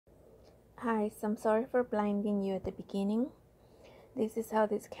Hi, so I'm sorry for blinding you at the beginning. This is how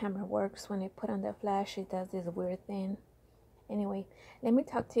this camera works. When I put on the flash, it does this weird thing. Anyway, let me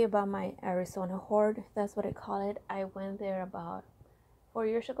talk to you about my Arizona hoard. That's what I call it. I went there about 4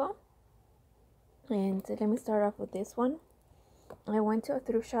 years ago. And let me start off with this one. I went to a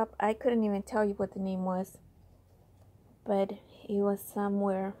thrift shop. I couldn't even tell you what the name was, but it was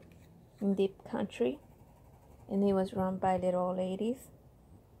somewhere in deep country, and it was run by little old ladies.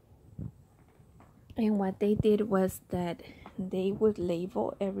 And what they did was that they would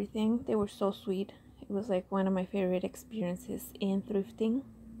label everything. They were so sweet. It was like one of my favorite experiences in thrifting.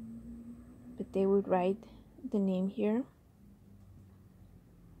 But they would write the name here.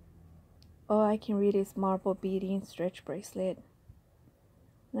 All I can read is marble beading stretch bracelet.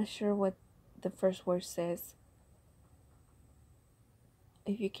 Not sure what the first word says.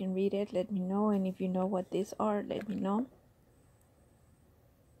 If you can read it, let me know. And if you know what these are, let me know.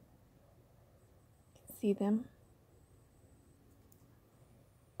 See them.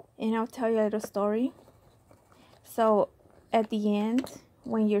 And I'll tell you a little story. So at the end,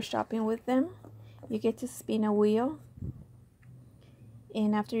 when you're shopping with them, you get to spin a wheel,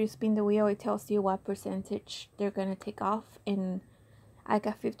 and after you spin the wheel, it tells you what percentage they're gonna take off. And I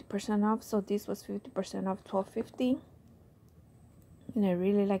got 50% off, so this was 50% off, $12.50. And I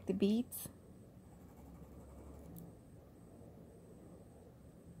really like the beads.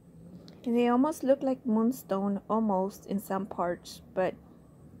 And they almost look like moonstone, almost in some parts, but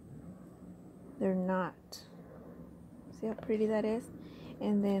they're not. See how pretty that is?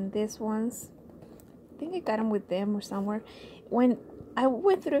 And then these ones, I think I got them with them or somewhere. When I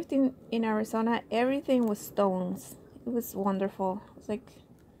went thrifting in Arizona, everything was stones. It was wonderful. It was like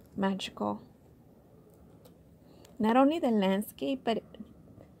magical. Not only the landscape, but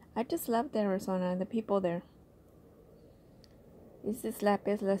I just loved Arizona and the people there. This is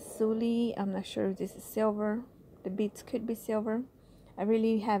lapis lazuli. I'm not sure if this is silver. The beads could be silver. I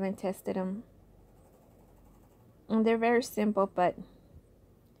really haven't tested them. And they're very simple, but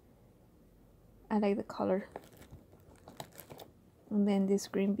I like the color. And then these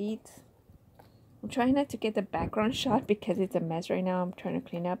green beads. I'm trying not to get the background shot because it's a mess right now. I'm trying to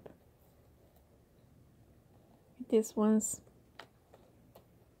clean up. This one's.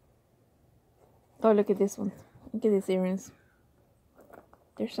 Oh, look at this one. Look at these earrings.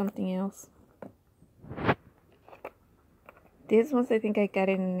 There's something else. These ones I think I got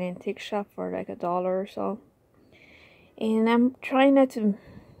in an antique shop for like $1 or so. And I'm trying not to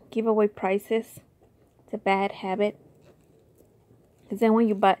give away prices. It's a bad habit. Because then when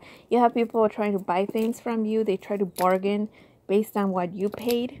you have people trying to buy things from you. They try to bargain based on what you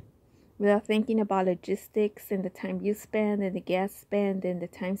paid, without thinking about logistics and the time you spend and the gas spent and the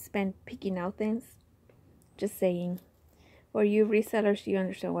time spent picking out things. Just saying. For you resellers, you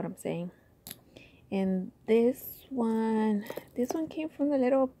understand what I'm saying. And this one came from the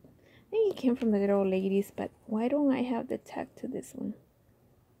little, I think it came from the little ladies, but why don't I have the tag to this one?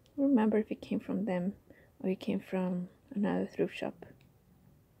 I don't remember if it came from them or it came from another thrift shop.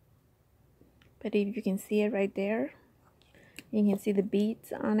 But if you can see it right there, you can see the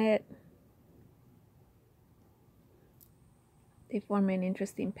beads on it. They form an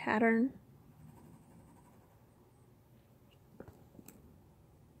interesting pattern.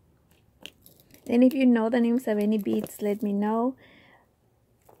 And if you know the names of any beads, let me know.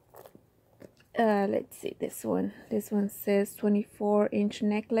 Let's see this one. This one says 24-inch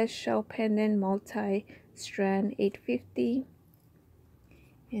necklace, shell pendant, multi-strand, $8.50.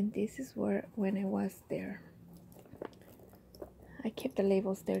 And this is when I was there. I kept the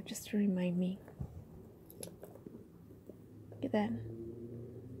labels there just to remind me. Look at that.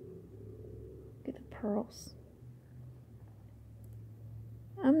 Look at the pearls.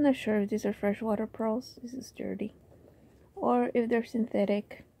 I'm not sure if these are freshwater pearls. This is dirty. Or if they're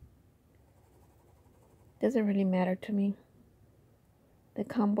synthetic. Doesn't really matter to me. The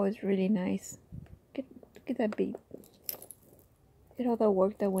combo is really nice. Look at that bead. Look at all the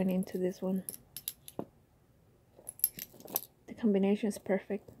work that went into this one. The combination is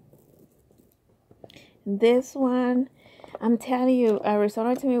perfect. This one, I'm telling you,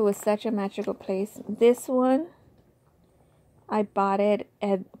 Arizona to me was such a magical place. This one, I bought it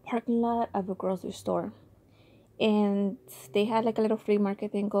at the parking lot of a grocery store. And they had like a little flea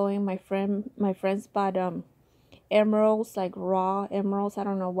market thing going. My friends bought emeralds, like raw emeralds. I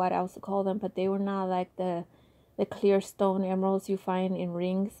don't know what else to call them, but they were not like the clear stone emeralds you find in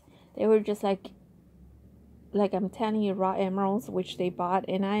rings. They were just like I'm telling you, raw emeralds, which they bought.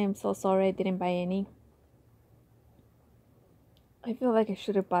 And I am so sorry I didn't buy any. I feel like I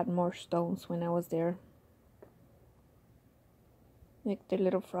should have bought more stones when I was there. Like the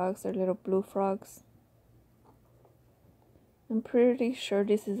little frogs, they're little blue frogs. I'm pretty sure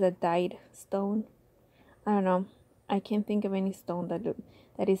this is a dyed stone. I don't know. I can't think of any stone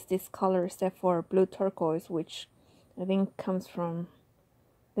that is this color except for blue turquoise, which I think comes from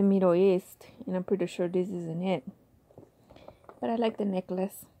the Middle East, and I'm pretty sure this isn't it. But I like the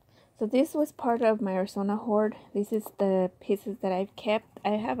necklace. So this was part of my Arizona hoard. This is the pieces that I've kept.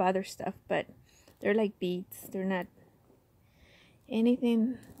 I have other stuff, but they're like beads. They're not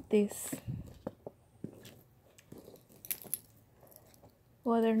anything this.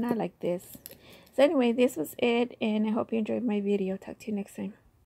 Well, they're not like this. So anyway, this was it, and I hope you enjoyed my video. Talk to you next time.